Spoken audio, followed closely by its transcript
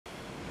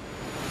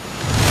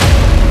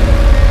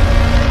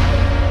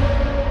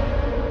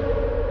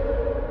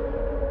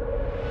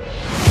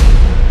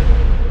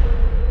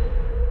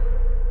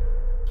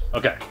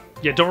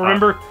Yeah,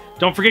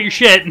 don't forget your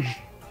shit.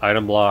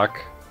 Item block.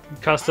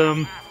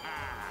 Custom.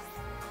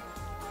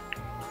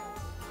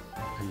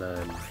 And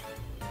then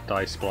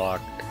dice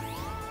block.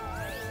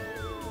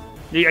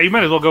 Yeah, you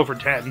might as well go for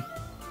 10.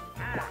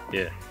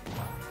 Yeah.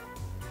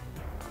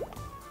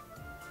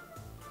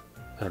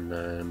 And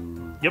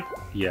then... Yep.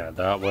 Yeah,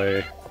 that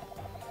way.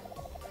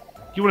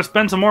 You want to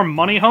spend some more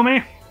money,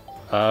 homie?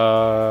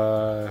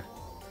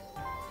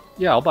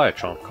 Yeah, I'll buy a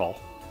chomp call.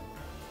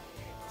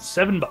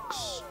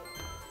 $7.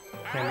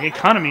 Man, the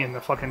economy in the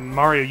fucking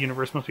Mario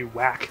universe must be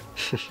whack.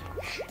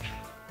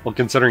 Well,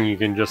 considering you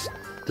can just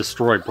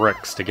destroy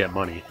bricks to get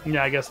money.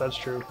 Yeah, I guess that's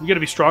true. You gotta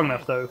be strong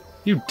enough, though.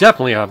 You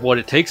definitely have what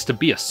it takes to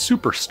be a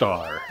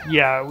superstar.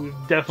 Yeah, we've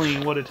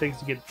definitely what it takes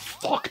to get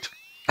fucked.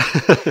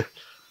 I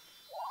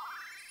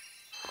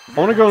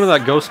want to go into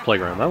that ghost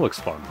playground. That looks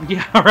fun.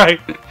 Yeah, right.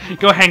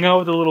 Go hang out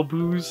with the little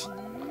boos.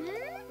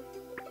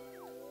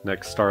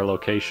 Next star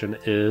location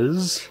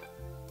is...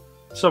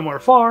 Somewhere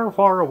far,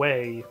 far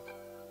away.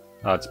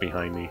 Oh, it's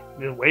behind me.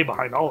 It's way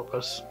behind all of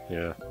us.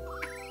 Yeah.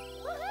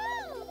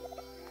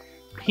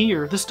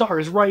 Here, the star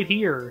is right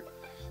here.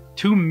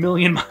 2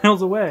 million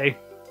miles away.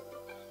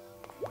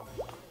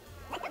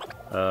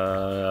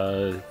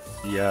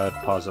 Yeah,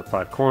 deposit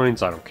 5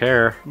 coins. I don't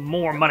care.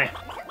 More money.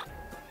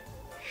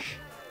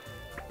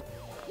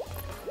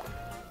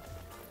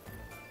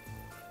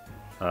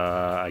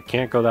 I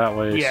can't go that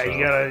way. Yeah, so...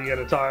 you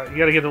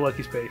gotta get the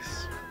lucky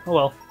space. Oh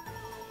well.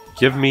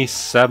 Give me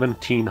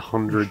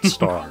 1,700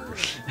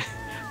 stars.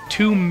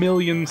 2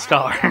 million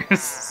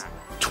stars.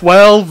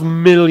 12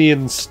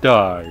 million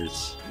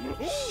stars.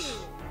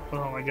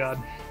 Oh my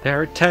god.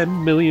 There are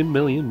 10 million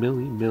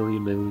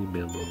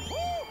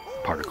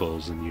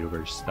particles in the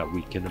universe that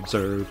we can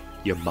observe.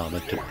 Your mama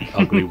took the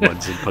ugly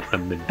ones and put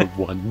them into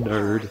one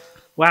nerd.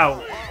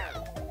 Wow.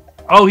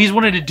 Oh, he's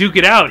wanted to duke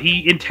it out.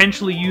 He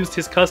intentionally used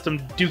his custom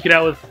to duke it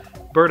out with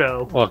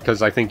Birdo. Well,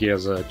 because I think he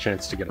has a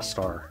chance to get a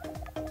star.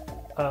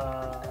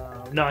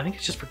 No, I think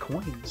it's just for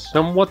coins.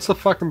 Then what's the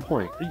fucking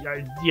point?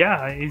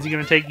 Yeah, is he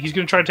gonna take? He's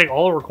gonna try to take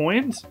all of our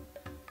coins.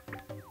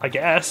 I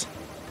guess.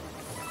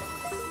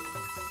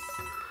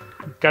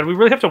 God, we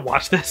really have to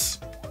watch this.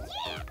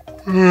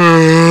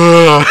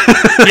 Yeah,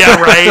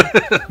 right.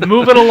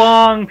 Move it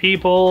along,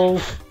 people.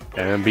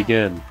 And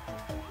begin.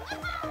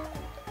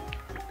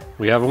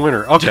 We have a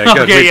winner. Okay, good.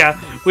 Okay, yeah.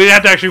 We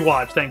have to actually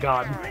watch, thank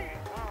God.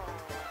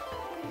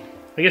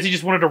 I guess he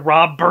just wanted to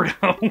rob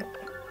Birdo.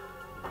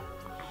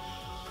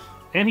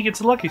 And he gets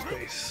a lucky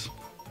space.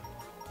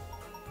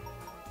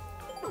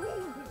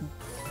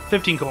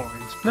 15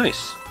 coins.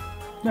 Nice.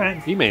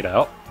 Alright. He made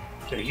out.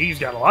 So he's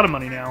got a lot of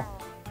money now.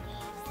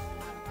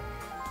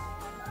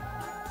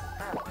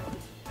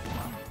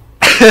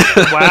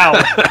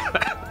 Wow.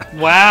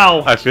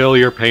 Wow. I feel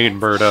your pain,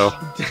 Birdo.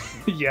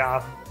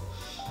 Yeah.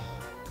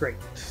 Great.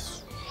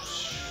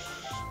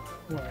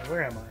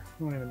 Where am I? I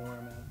don't even know where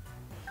I'm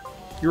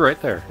at. You're right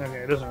there. Okay,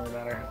 it doesn't really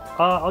matter.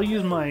 I'll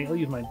use my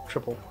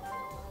triple.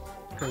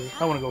 Cause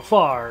I want to go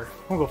far.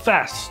 I want to go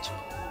fast.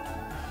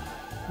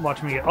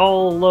 Watch me get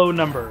all low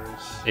numbers.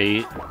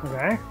 8.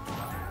 Okay.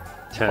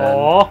 10.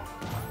 Oh.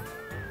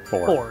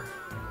 4.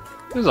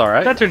 It was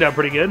alright. That turned out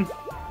pretty good.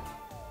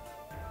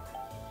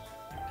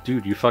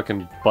 Dude, you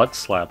fucking butt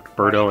slapped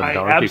Birdo and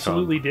Donkey I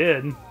absolutely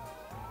did.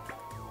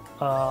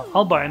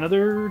 I'll buy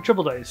another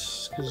triple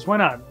dice because why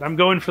not? I'm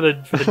going for the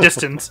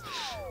distance.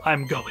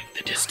 I'm going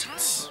the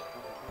distance.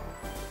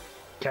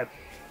 Okay.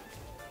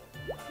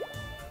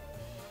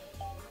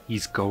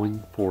 He's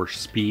going for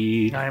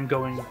speed. I am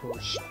going for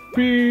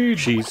speed.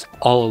 She's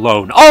all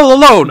alone. All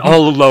alone!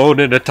 All alone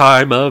in a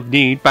time of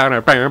need. Bam,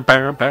 bam,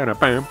 bam, bam,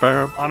 bam,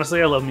 bam.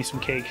 Honestly, I love me some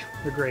Cake.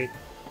 They're great.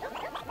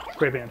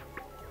 Great band.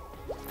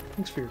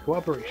 Thanks for your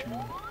cooperation.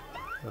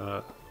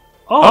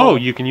 Oh,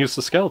 you can use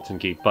the skeleton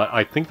key, but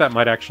I think that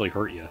might actually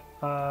hurt you.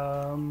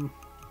 I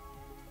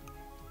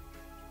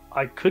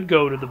could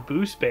go to the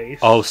boo space.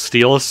 Oh,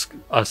 steal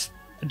a...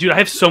 Dude, I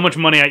have so much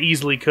money I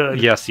easily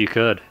could. Yes, you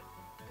could.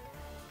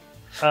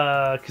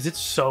 Because it's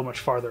so much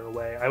farther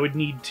away. I would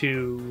need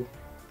to...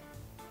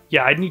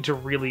 Yeah, I'd need to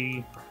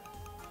really...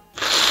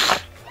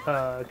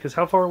 Because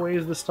how far away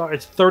is the star?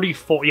 It's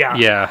 34. Yeah.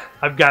 Yeah.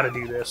 I've got to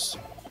do this.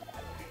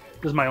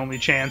 This is my only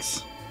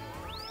chance.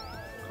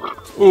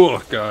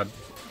 Oh, God.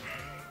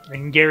 I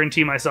can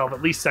guarantee myself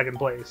at least second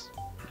place.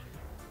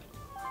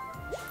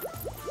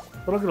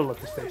 But I'll get a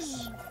look at his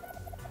face.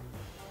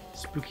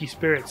 Spooky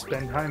spirits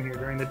spend time here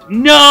during the...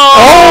 No!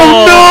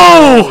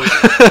 Oh,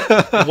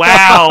 no!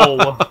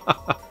 Wow.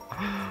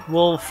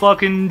 Well,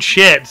 fucking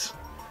shit.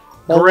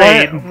 Well,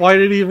 great. Why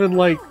did he even,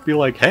 be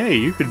like, hey,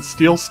 you can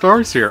steal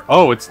stars here?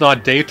 Oh, it's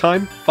not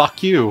daytime?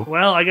 Fuck you.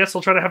 Well, I guess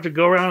I'll try to have to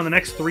go around in the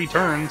next 3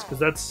 turns, because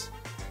that's...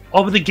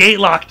 Oh, but the gate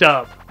locked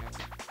up.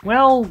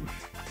 Well...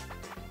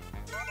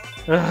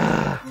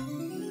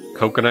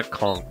 Coconut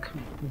conch.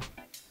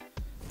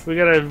 We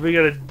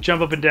gotta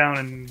jump up and down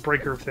and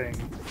break her thing.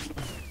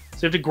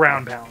 So you have to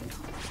ground pound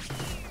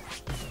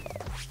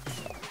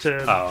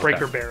to break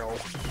her barrel.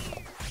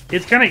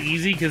 It's kind of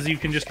easy because you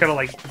can just kind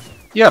of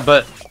Yeah,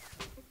 but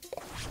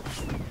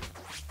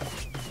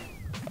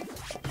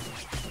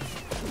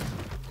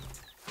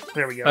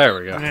There we go. There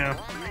we go. Yeah.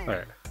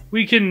 Alright.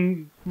 We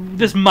can...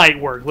 This might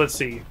work. Let's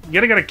see.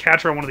 You gotta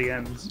catch her on one of the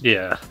ends.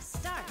 Yeah.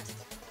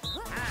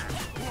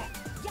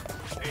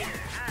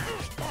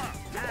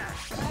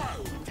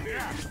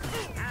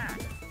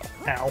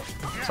 Ow.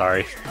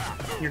 Sorry.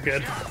 You're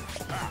good.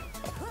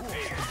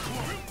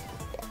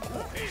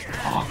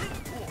 Oh,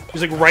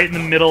 she's like right in the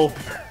middle.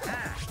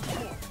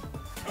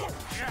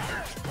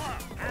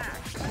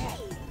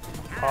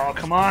 Oh,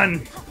 come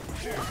on.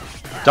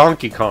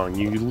 Donkey Kong,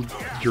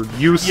 you're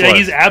useless. Yeah,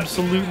 he's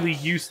absolutely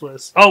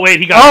useless. Oh,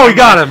 wait, he got him. Oh, he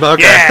got him!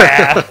 Okay.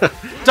 Yeah!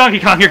 Donkey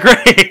Kong, you're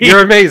great!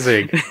 You're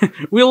amazing.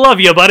 We love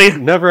you, buddy.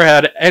 Never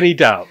had any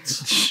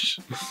doubts.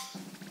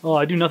 Oh,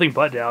 I do nothing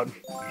but doubt.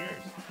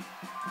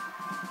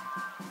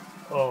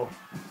 Oh.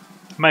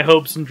 My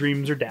hopes and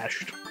dreams are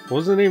dashed. What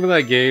was the name of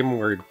that game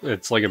where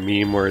it's like a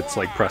meme where it's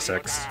like press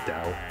X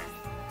down?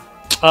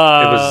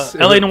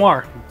 LA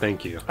Noire.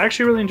 Thank you. I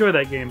actually really enjoyed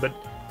that game, but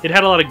it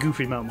had a lot of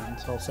goofy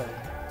moments, I'll say.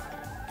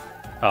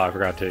 Oh, I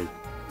forgot to.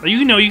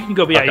 You know, you can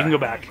go, yeah, Okay. you can go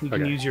back. You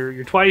can Okay. use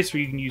your twice, or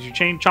you can use your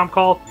chain chomp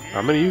call.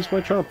 I'm gonna use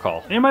my chomp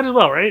call. You might as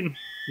well, right?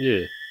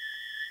 Yeah.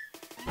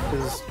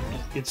 Because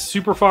it's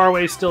super far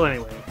away still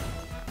anyway.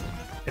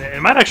 And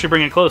it might actually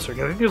bring it closer.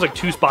 'Cause I think there's like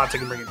 2 spots that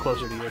can bring it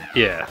closer to you.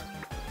 Yeah.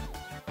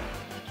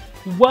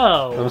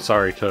 Whoa! I'm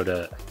sorry,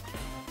 Toadette.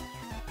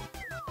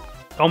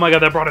 Oh my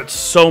god, that brought it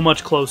so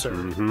much closer.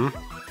 Mm-hmm.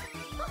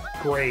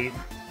 Great.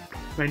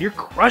 Man, you're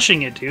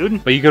crushing it,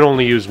 dude. But you can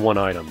only use one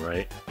item,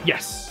 right?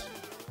 Yes.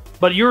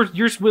 But you're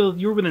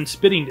within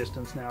spitting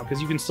distance now,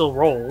 because you can still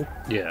roll,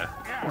 Yeah.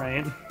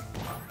 right?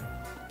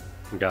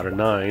 We got a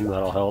 9,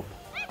 that'll help.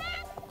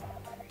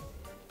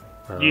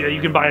 Yeah,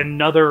 you can buy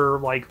another,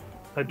 like,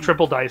 a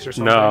triple dice or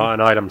something. No, an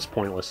item's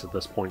pointless at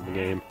this point in the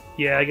game.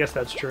 Yeah, I guess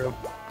that's true.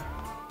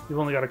 You've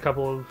only got a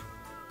couple of...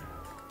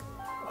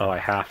 Oh, I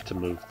have to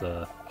move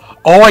the...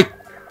 Oh, I...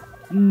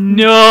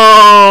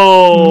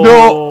 No!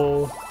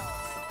 No!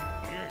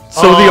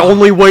 So the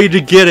only way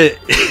to get it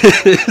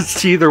is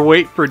to either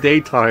wait for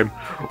daytime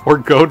or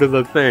go to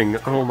the thing.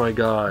 Oh my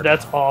god.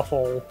 That's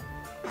awful.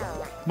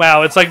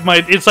 Wow, it's like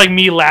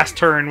me last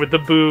turn with the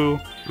boo.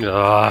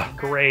 Ugh.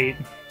 Great.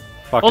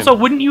 Fucking Also,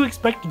 wouldn't you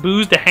expect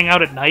boos to hang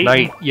out at night?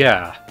 night,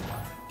 yeah.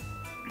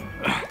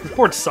 This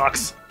board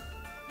sucks.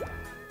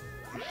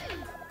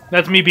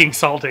 That's me being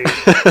salty.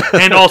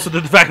 And also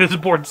the fact that this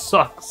board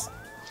sucks.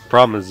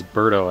 Problem is,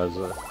 Birdo has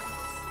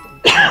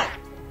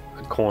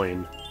a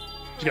coin.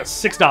 She got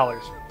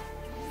 $6.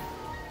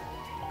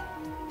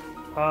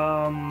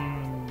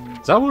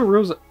 Is that what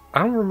Rosa...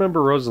 I don't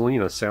remember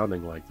Rosalina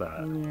sounding like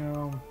that.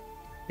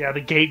 Yeah, the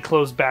gate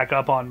closed back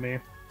up on me.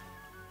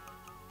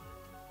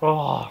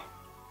 Oh.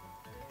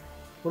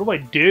 What do I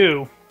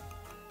do?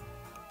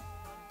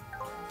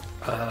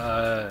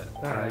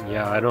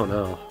 Yeah, I don't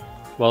know.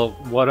 Well,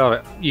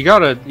 what you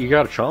got a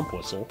chomp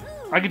whistle.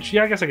 I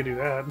guess I could do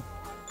that.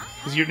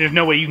 Because there's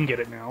no way you can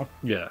get it now.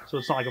 Yeah. So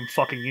it's not like I'm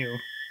fucking you.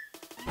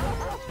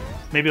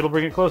 Maybe it'll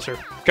bring it closer.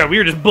 God, we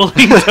were just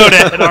bullying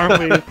Toadette, aren't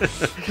we?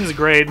 This is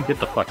great. Get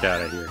the fuck out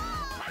of here.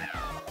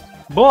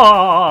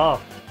 Blah!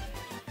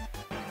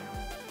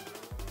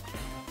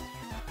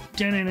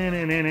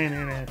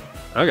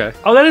 Okay.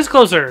 Oh, that is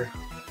closer.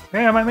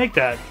 Yeah, I might make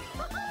that.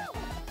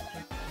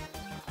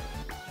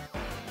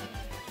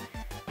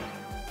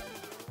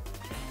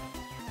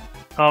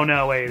 Oh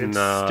no, wait, it's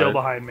No, still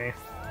behind me.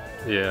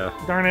 Yeah.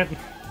 Darn it.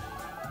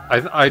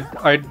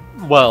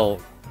 Well,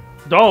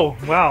 Oh,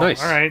 wow.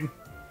 Nice. Alright. You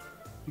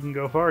can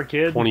go far,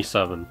 kid.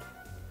 27.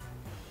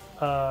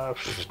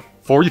 45.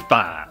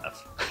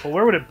 45. Well,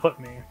 where would it put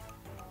me?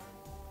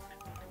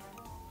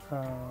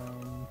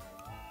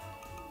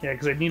 Yeah,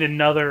 because I need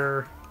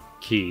another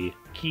Key.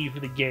 key for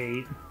the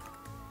gate.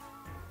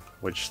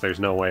 Which there's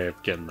no way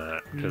of getting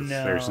that, because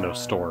there's no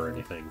store or No.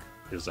 anything,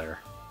 is there?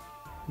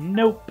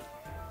 Nope.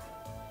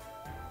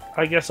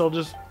 I guess I'll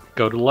just...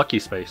 Go to Lucky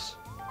Space.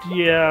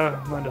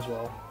 Yeah, might as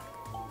well.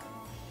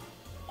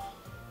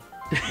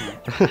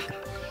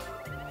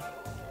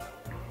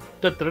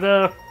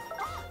 Da-da-da.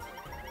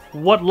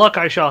 What luck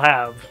I shall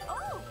have.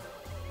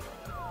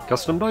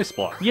 Custom dice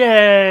block.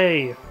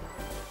 Yay!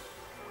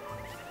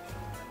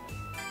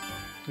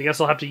 I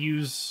guess I'll have to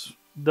use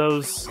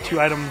those 2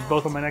 items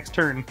both on my next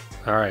turn.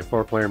 Alright,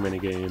 4-player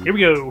minigame. Here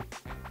we go.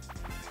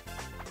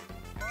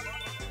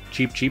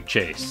 Cheap, cheap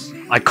chase.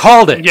 I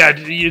called it! Yeah,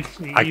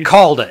 I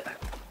called it!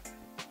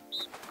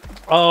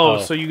 Oh,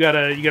 Oh. so you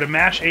gotta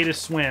mash A to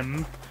swim,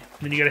 and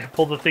then you gotta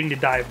pull the thing to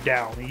dive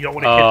down. You don't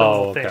want to hit the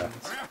little okay.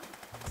 things.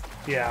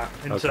 Yeah,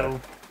 and Okay.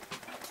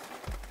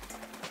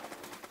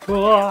 so...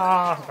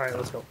 Alright,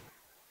 let's go.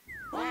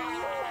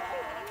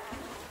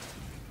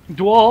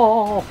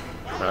 Dwall!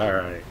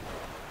 Alright.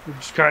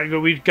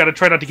 We gotta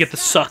try not to get the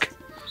suck.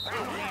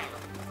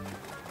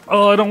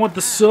 Oh, I don't want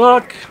the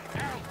suck!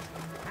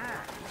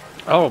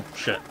 Oh,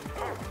 shit.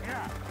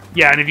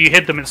 Yeah, and if you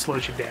hit them, it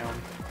slows you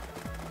down.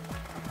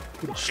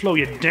 It'll slow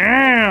you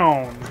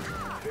down!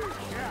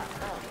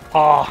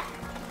 Oh.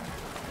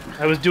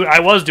 I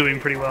was doing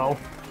pretty well.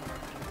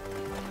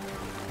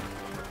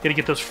 Gotta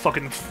get those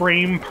fucking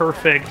frame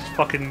perfect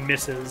fucking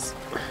misses.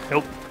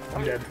 Nope.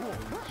 I'm dead.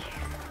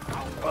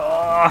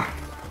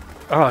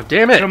 Oh,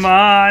 damn it! Come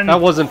on!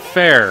 That wasn't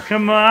fair.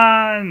 Come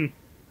on!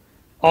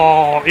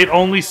 Oh, it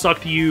only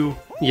sucked you.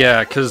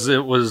 Yeah, because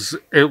it was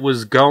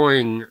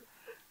going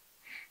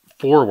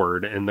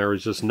forward, and there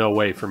was just no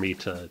way for me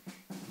to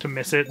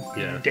miss it.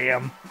 Yeah.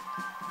 Damn.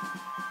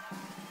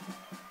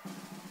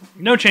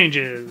 No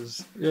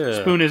changes. Yeah.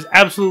 Spoon is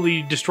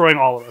absolutely destroying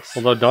all of us.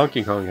 Although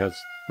Donkey Kong has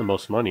the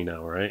most money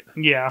now, right?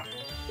 Yeah.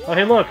 Oh,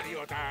 hey, look.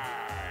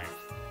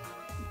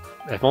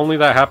 If only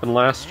that happened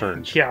last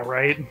turn. Yeah,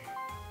 right?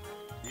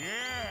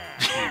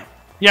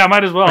 Yeah,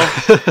 might as well.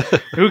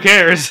 Who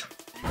cares?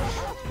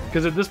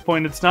 Because at this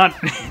point, it's not...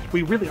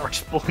 we really are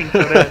just pulling for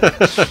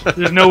that.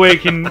 There's no way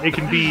it can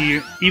be...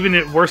 Even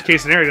at worst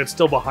case scenario, it's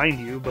still behind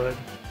you, but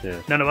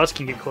Yeah. none of us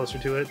can get closer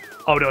to it.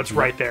 Oh, no, it's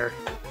right there.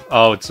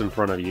 Oh, it's in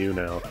front of you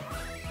now.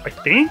 I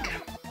think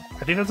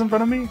that's in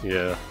front of me?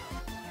 Yeah.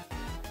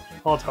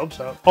 Oh, let's hope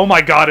so. Oh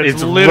my god, it's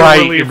It's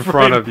literally right in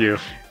front of you.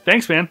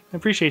 Thanks, man. I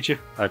appreciate you.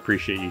 I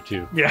appreciate you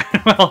too. Yeah,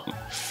 well... I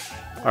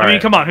mean,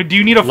 right. come on. Do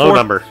you need a Low fourth...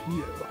 number.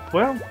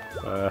 Well...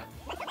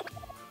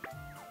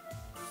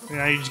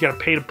 you just gotta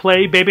pay to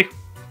play, baby.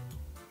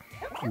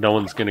 No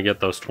one's gonna get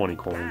those 20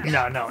 coins.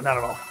 No, not at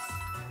all.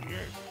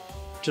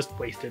 Just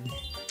wasted.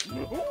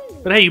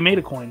 But hey, you made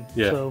a coin.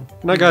 Yeah. So,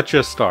 And I got you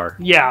a star.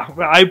 yeah,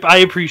 I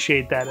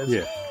appreciate that. As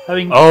Yeah.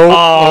 having,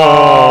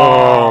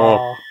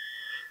 Oh.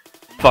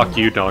 Fuck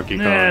you, Donkey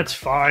Kong. That's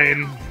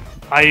fine.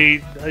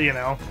 You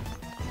know.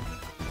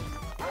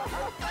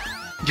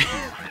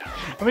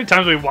 How many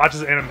times do we watch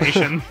this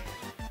animation?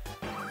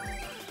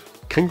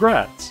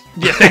 Congrats.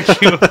 Yeah,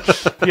 thank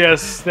you.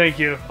 Yes, thank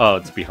you. Oh,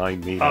 it's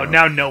behind me. Oh,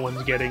 now no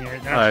one's getting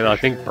it. I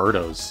think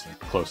Birdo's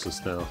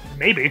closest now.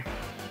 Maybe.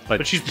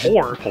 But she's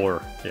poor.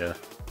 Poor, yeah.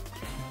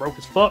 Broke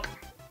as fuck.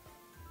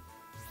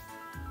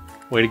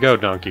 Way to go,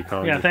 Donkey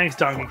Kong. Yeah, thanks,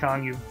 Donkey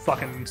Kong, you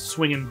fucking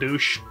swinging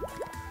douche.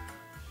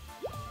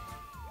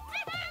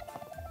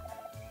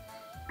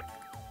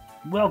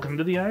 Welcome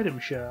to the item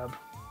shop.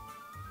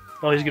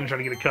 Oh, he's gonna try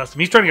to get a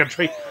custom. He's gonna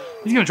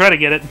try to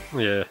get it.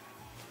 Yeah.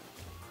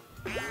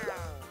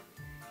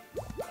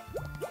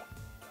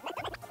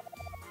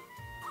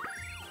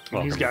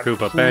 Welcome He's got to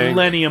Koopa Bang.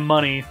 plenty of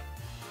money.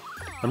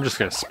 I'm just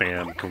gonna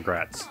spam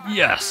congrats.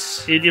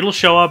 Yes! It'll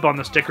show up on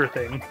the sticker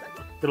thing.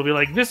 It'll be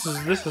like, this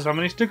is how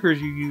many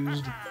stickers you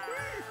used.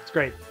 It's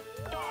great.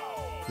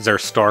 Is there a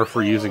star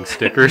for using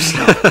stickers?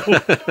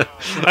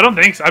 I don't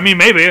think so. I mean,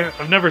 maybe.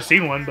 I've never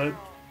seen one, but...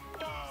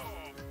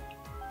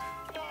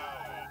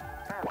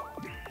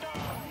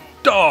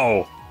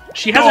 Oh!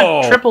 She has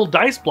a triple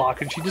dice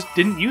block, and she just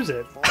didn't use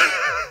it.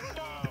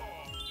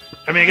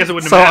 I mean, I guess it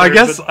wouldn't have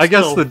mattered, but I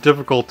guess still. the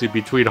difficulty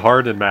between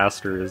hard and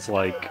master is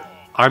like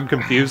I'm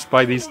confused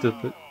by these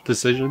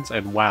decisions,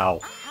 and wow,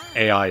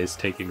 AI is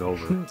taking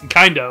over.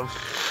 Kind of.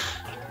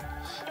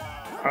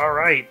 All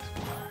right.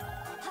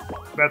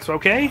 That's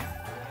okay.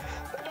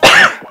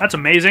 That's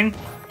amazing.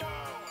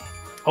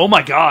 Oh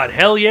my god!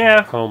 Hell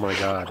yeah! Oh my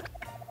god!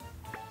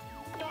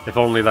 If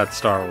only that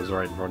star was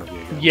right in front of you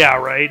again. Yeah,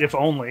 right. If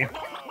only.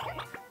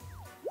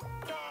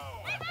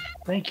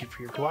 Thank you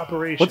for your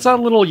cooperation. What's that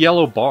little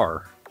yellow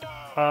bar?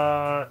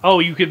 Oh,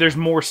 you could. There's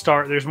more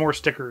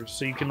stickers,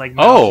 so you can like.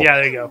 Oh, yeah,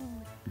 there you go.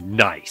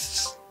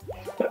 Nice.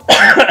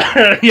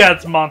 Yeah,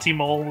 it's Monty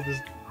Mole with his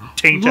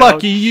taint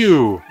Lucky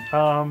you.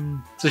 out.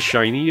 It's a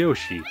shiny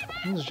Yoshi.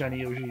 This is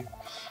Johnny Yoshi.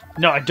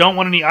 No, I don't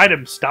want any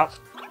items. Stop.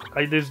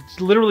 There's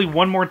literally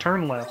one more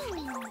turn left.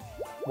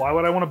 Why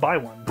would I want to buy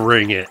one?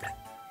 Bring it.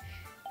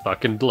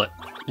 Fucking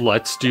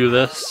let's do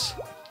this.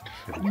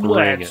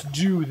 Let's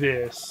do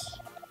this.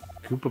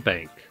 Koopa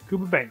Bank.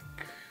 Koopa Bank.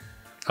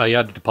 Oh, you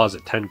had to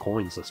deposit 10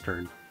 coins this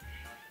turn.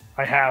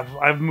 I have.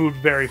 I've moved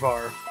very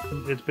far.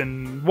 It's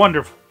been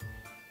wonderful.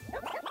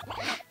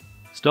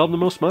 Still have the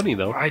most money,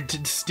 though. I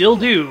still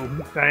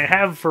do. I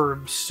have for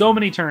so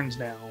many turns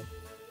now.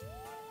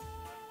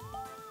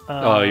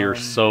 Oh, you're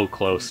so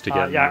close to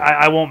getting yeah,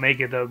 it. I won't make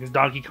it, though, because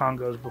Donkey Kong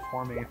goes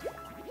before me.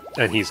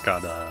 And he's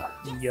got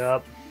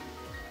Yup.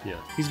 yeah.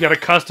 He's got a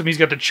custom, he's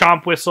got the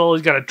chomp whistle,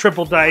 he's got a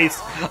triple dice.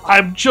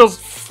 I'm just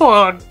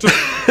fucked.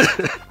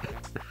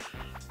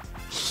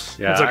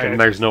 Yeah, It's okay. and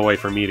there's no way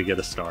for me to get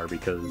a star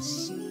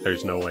because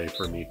there's no way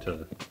for me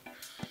to...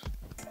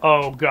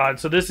 Oh god,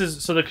 so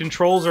the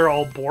controls are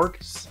all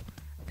borks,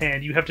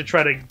 and you have to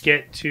try to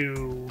get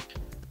to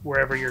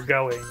wherever you're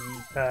going,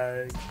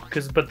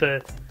 but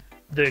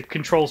the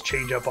controls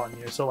change up on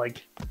you. So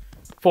like,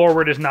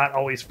 forward is not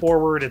always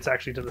forward; it's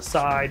actually to the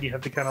side. You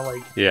have to kind of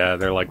like Yeah,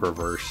 they're like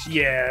reversed.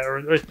 yeah,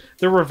 or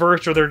they're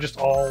reversed, or they're just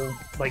all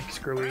like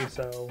screwy.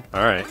 So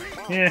All right.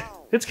 yeah,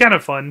 it's kind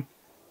of fun.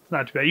 It's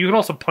not too bad. You can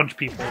also punch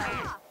people.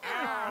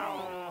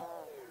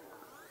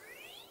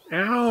 Ow!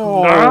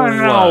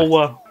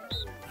 Ow.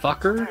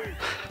 Fucker.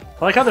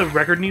 I like how the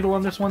record needle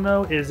on this one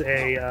though is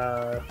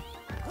a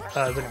it's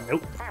like a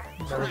note.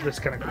 That's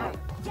kind of cool.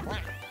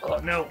 Oh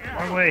no,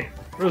 wrong way.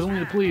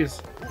 Rosalinda,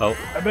 please. Oh.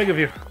 I beg of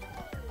you.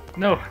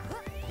 No.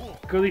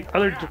 Go the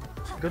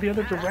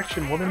other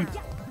direction, woman.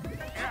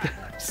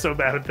 I'm so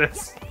bad at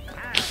this.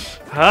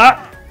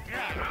 Ha!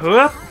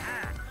 Huh?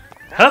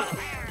 Hup.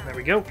 There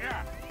we go.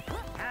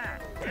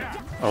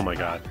 Oh my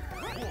god.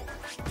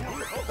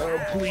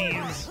 Oh,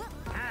 please.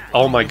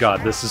 Oh my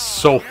god, this is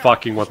so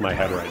fucking with my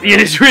head right now.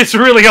 It's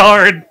really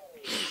hard.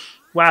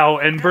 Wow,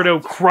 and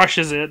Birdo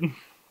crushes it.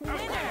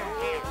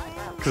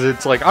 Because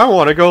it's like, I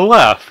want to go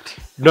left.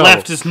 No.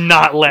 Left is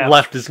not left.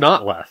 Left is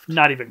not left.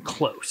 Not even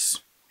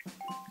close.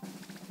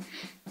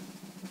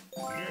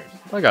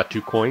 I got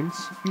 2 coins.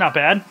 Not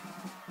bad.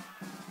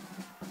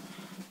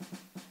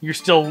 You're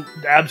still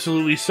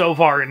absolutely so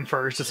far in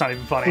first, it's not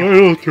even funny.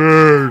 Final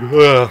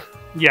turn.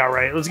 Yeah,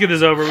 right. Let's get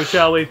this over with,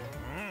 shall we?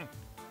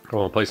 I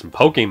want to play some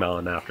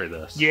Pokemon after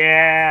this.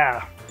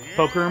 Yeah!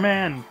 Poker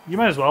Man. You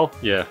might as well.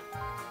 Yeah.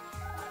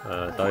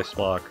 Dice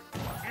block.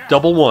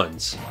 Double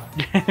ones.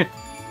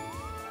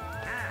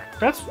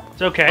 That's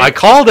okay. I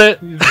called it!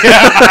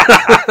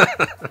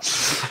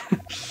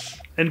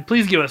 And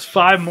please give us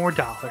 $5 more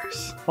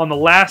on the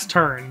last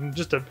turn,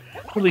 just to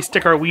really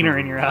stick our wiener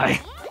in your eye.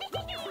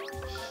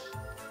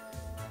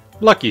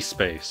 Lucky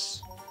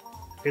space.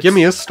 Give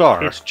me a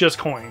star. It's just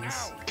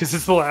coins, because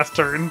it's the last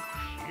turn.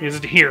 Is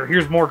it here?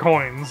 Here's more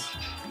coins.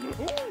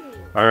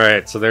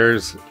 Alright, so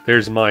there's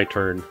my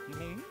turn.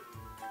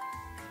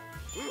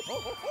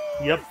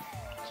 Yep.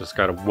 Just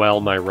gotta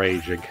well my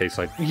rage in case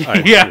I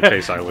Yeah. in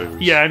case I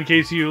lose. Yeah, in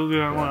case you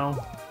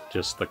well.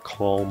 Just the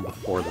calm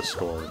before the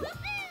storm.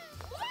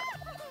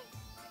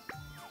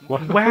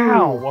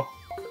 Wow.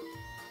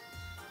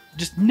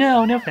 Just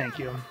no, thank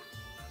you.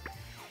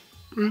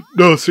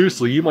 No,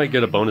 seriously, you might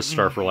get a bonus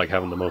star for like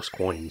having the most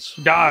coins.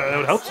 Yeah, I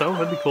would hope so.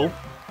 That'd be cool.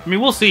 I mean,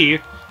 we'll see.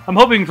 I'm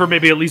hoping for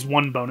maybe at least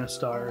 1 bonus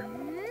star,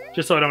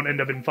 just so I don't end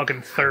up in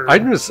fucking third. I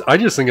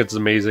just think it's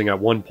amazing. At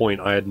one point,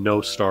 I had no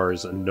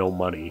stars and no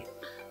money,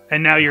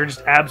 and now you're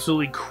just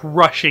absolutely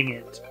crushing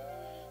it.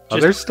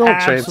 There's still a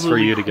chance for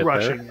you to get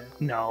there.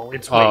 It. No,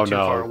 it's way too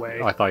far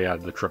away. I thought you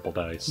had the triple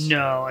dice.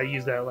 No, I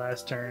used that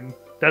last turn.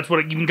 That's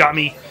what even got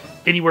me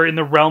anywhere in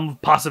the realm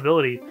of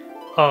possibility.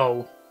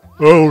 Oh.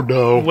 Oh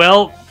no.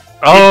 Well.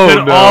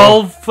 Oh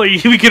no.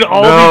 We could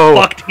all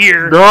be fucked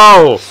here.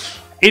 No.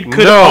 It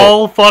could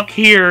all fuck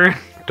here.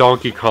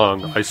 Donkey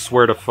Kong, I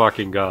swear to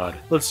fucking God.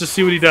 Let's just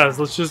see what he does.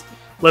 Let's just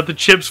let the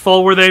chips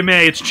fall where they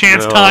may. It's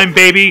chance time,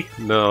 baby.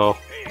 No. All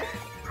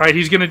right,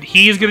 he's gonna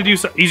do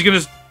so. He's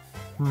gonna.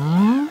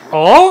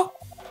 Oh.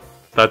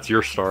 That's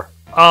your star.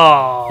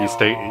 Oh.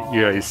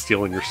 He's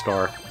stealing your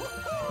star.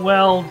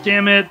 Well,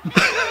 damn it.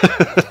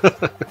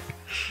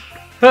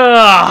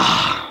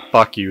 Ah.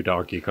 Fuck you,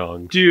 Donkey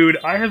Kong. Dude,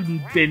 I have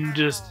been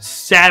just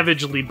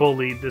savagely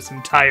bullied this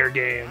entire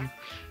game.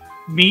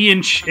 Me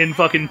and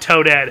fucking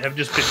Toadette have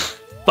just been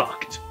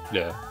fucked.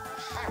 Yeah.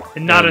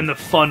 And not in the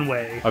fun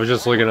way. I was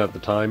just looking at the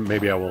time.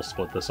 Maybe I will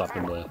split this up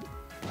into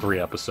 3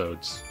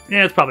 episodes.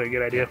 Yeah, it's probably a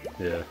good idea.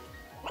 Yeah.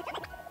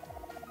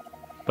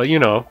 But you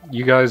know,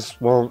 you guys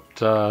won't.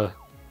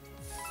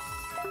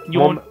 You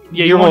won't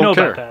know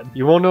about that.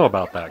 You won't know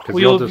about that because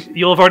you'll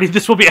have already.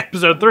 This will be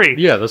episode 3.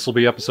 Yeah, this will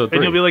be episode 3.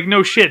 And you'll be like,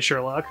 no shit,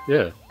 Sherlock.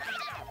 Yeah.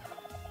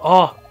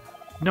 Oh,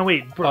 no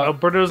wait,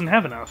 Berta doesn't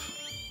have enough.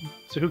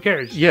 So who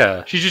cares?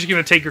 Yeah. She's just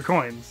gonna take your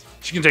coins.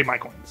 She can take my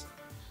coins.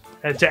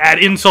 And to add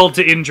insult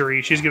to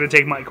injury, she's gonna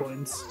take my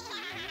coins.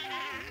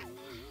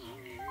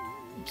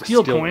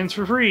 Steal coins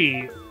for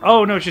free.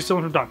 Oh no, she's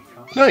stealing from Donkey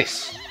Kong.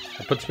 Nice.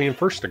 That puts me in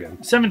first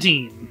again.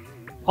 17.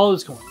 All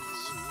his coins.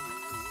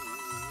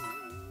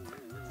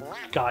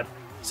 God.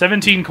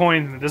 17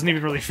 coins, and it doesn't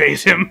even really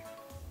faze him.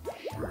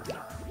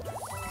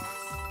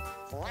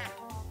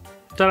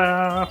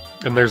 Ta-da!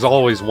 And there's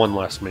always one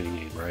less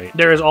minigame, right?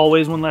 There is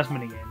always one less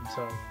minigame,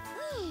 so...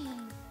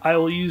 I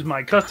will use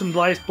my custom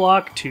dice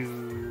block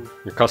to...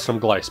 Your custom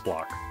dice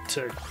block.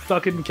 To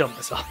fucking kill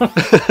myself.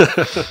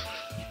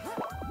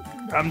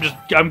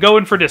 I'm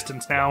going for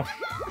distance now.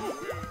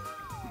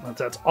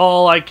 That's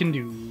all I can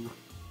do.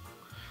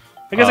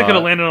 I guess I could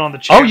have landed on the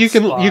chance. Oh, you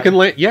can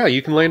land. Yeah,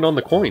 you can land on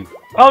the coin.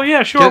 Oh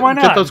yeah, sure. Why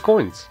not? Get those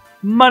coins.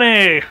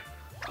 Money.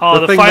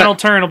 Oh, the final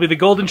turn will be the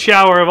golden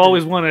shower I've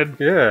always wanted.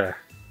 Yeah.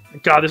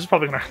 God, this would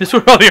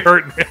probably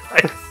hurt me.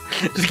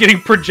 Just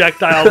getting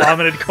projectile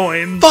vomited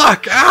coins.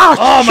 Fuck! Ow,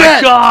 oh shit.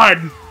 My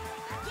god!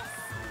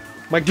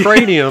 My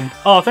cranium.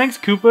 Oh, thanks,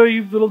 Koopa,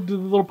 you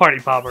little party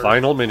popper.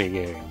 Final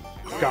minigame.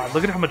 God,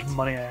 look at how much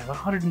money I have.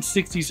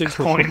 166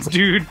 coins,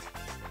 dude.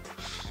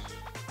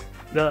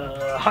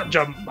 The hot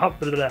jump.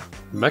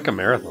 Mecha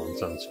Marathon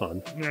sounds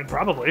fun. Yeah,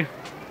 probably.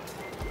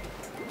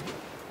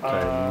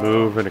 Okay,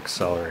 move and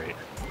accelerate.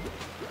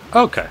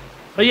 Okay.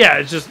 But yeah,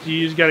 it's just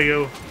you just gotta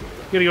go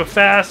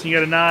fast. And you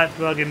gotta not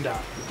fucking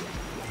die.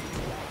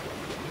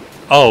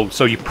 Oh,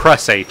 so you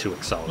press A to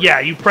accelerate. Yeah,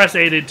 you press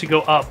A to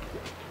go up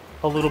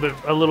a little bit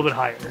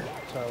higher.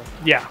 So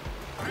yeah.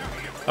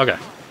 Okay,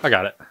 I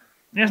got it.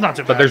 Yeah, it's not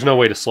so bad. But there's no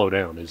way to slow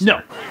down, is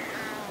there? No.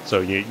 So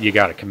you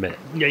gotta commit.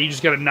 Yeah, you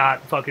just gotta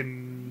not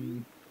fucking.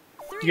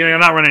 You gotta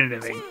not run into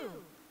anything. 2,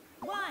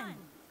 1,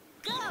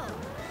 go!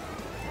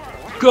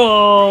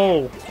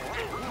 Go!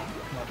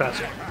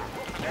 Faster.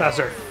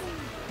 Faster.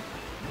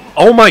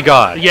 Oh my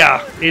god!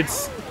 Yeah,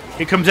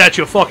 it comes at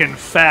you fucking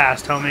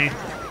fast, homie.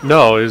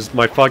 No, is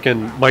my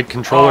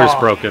controller's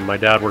broken. My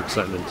dad works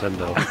at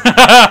Nintendo.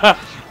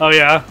 Oh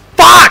yeah.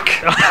 Fuck!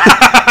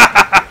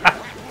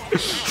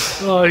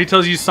 Oh, he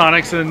tells you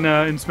Sonic's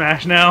in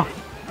Smash now.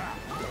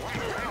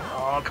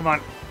 Oh, come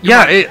on.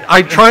 Yeah,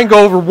 I try and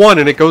go over 1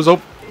 and it goes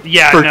over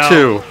for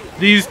 2.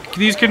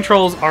 These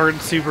controls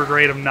aren't super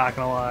great, I'm not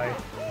gonna lie.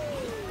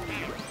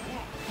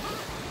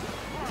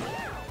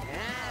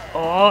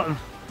 Oh.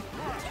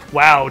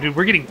 Wow, dude,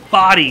 we're getting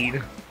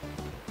bodied.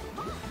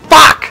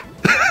 Fuck!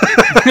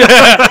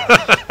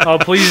 Oh,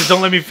 please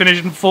don't let me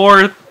finish in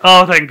 4th.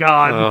 Oh, thank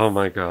God. Oh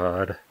my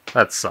god.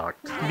 That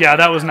sucked. Yeah,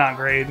 that was not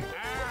great.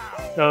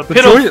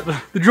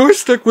 The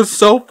joystick was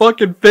so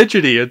fucking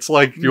fidgety. It's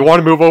like, do you want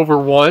to move over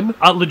 1?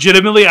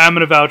 Legitimately, I'm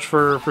going to vouch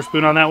for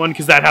Spoon on that one,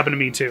 because that happened to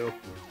me too.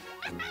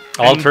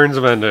 All turns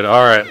have ended.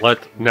 Alright,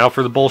 now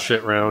for the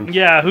bullshit round.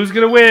 Yeah, who's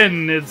going to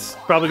win? It's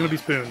probably going to be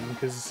Spoon,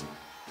 because...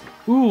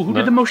 Ooh, who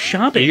did the most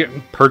shopping?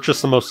 You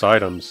purchase the most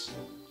items.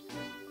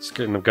 It's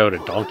going to go to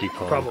Donkey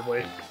Kong.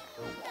 Probably.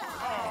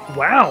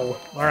 Wow.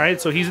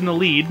 Alright, so he's in the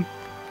lead.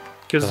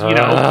 Because, you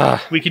know,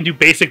 we can do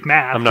basic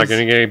math. I'm not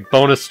going to get any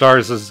bonus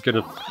stars. This is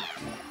going to...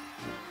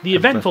 The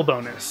eventful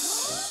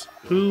bonus.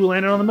 Who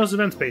landed on the most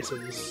event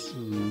spaces?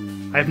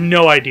 I have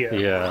no idea.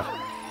 Yeah.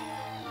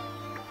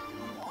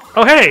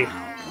 Oh, hey!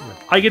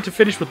 I get to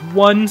finish with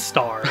 1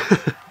 star.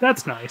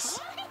 That's nice.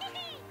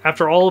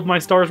 After all of my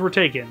stars were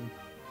taken.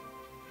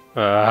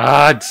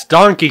 It's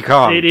Donkey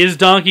Kong. It is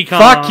Donkey Kong.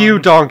 Fuck you,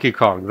 Donkey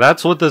Kong.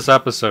 That's what this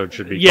episode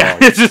should be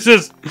called. It's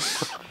just...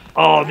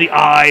 Oh, the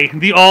eye.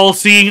 The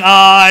all-seeing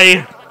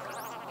eye.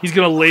 He's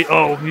gonna lay...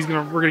 Oh,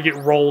 we're gonna get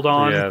rolled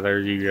on. Yeah, there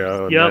you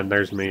go. And Yep. then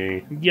there's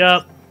me.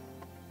 Yep.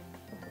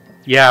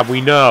 Yeah,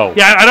 we know.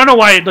 Yeah, I don't know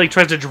why it like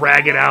tries to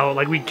drag it out.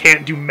 Like we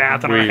can't do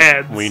math on our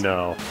heads. We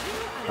know.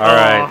 All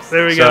right.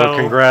 There we go. So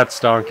congrats,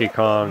 Donkey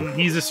Kong.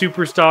 He's a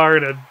superstar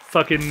and a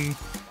fucking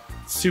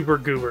super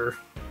goober.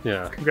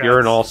 Yeah. Congrats. You're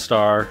an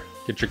all-star.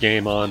 Get your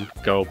game on.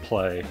 Go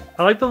play.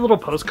 I like the little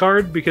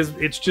postcard because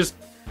it's just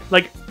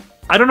like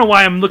I don't know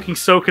why I'm looking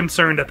so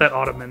concerned at that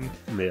ottoman.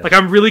 Yeah. Like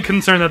I'm really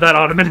concerned that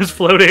ottoman is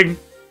floating.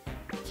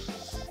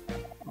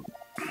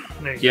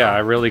 Yeah, I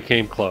really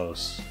came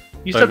close.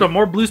 You stepped on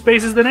more blue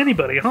spaces than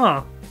anybody,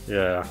 huh?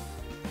 Yeah.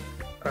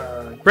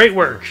 Great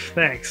work.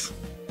 Thanks.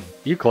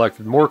 You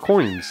collected more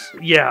coins.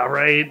 Yeah,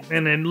 right.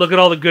 And then look at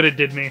all the good it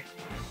did me.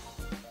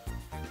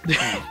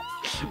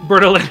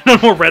 Berto landed on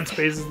more red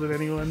spaces than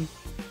anyone.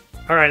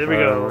 Alright, there we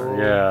go.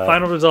 Yeah.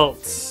 Final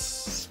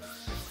results.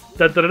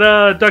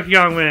 Da-da-da-da, Donkey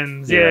Kong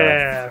wins.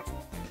 Yeah.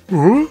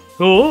 Oh.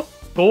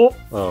 Oh.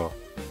 Oh.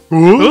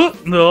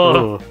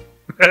 No.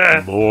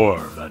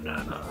 More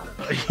banana.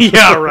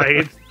 Yeah,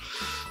 right.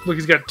 Look,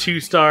 he's got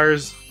 2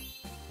 stars.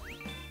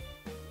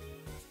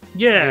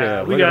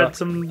 Yeah, we got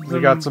some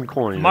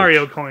coins.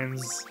 Mario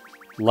coins.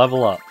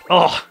 Level up.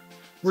 Oh,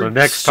 we're So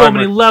next so time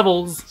many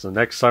levels. So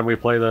next time we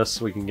play this,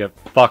 we can get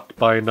fucked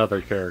by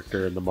another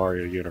character in the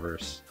Mario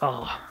universe.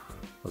 Oh.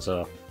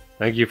 So,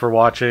 thank you for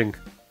watching,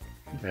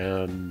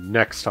 and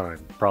next time,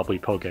 probably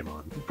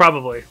Pokemon.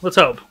 Probably. Let's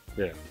hope.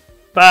 Yeah.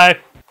 Bye.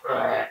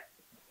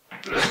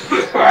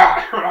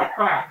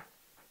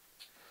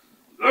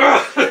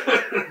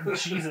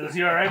 Jesus,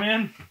 you alright,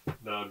 man?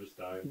 No, I'm just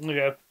dying.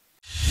 Okay.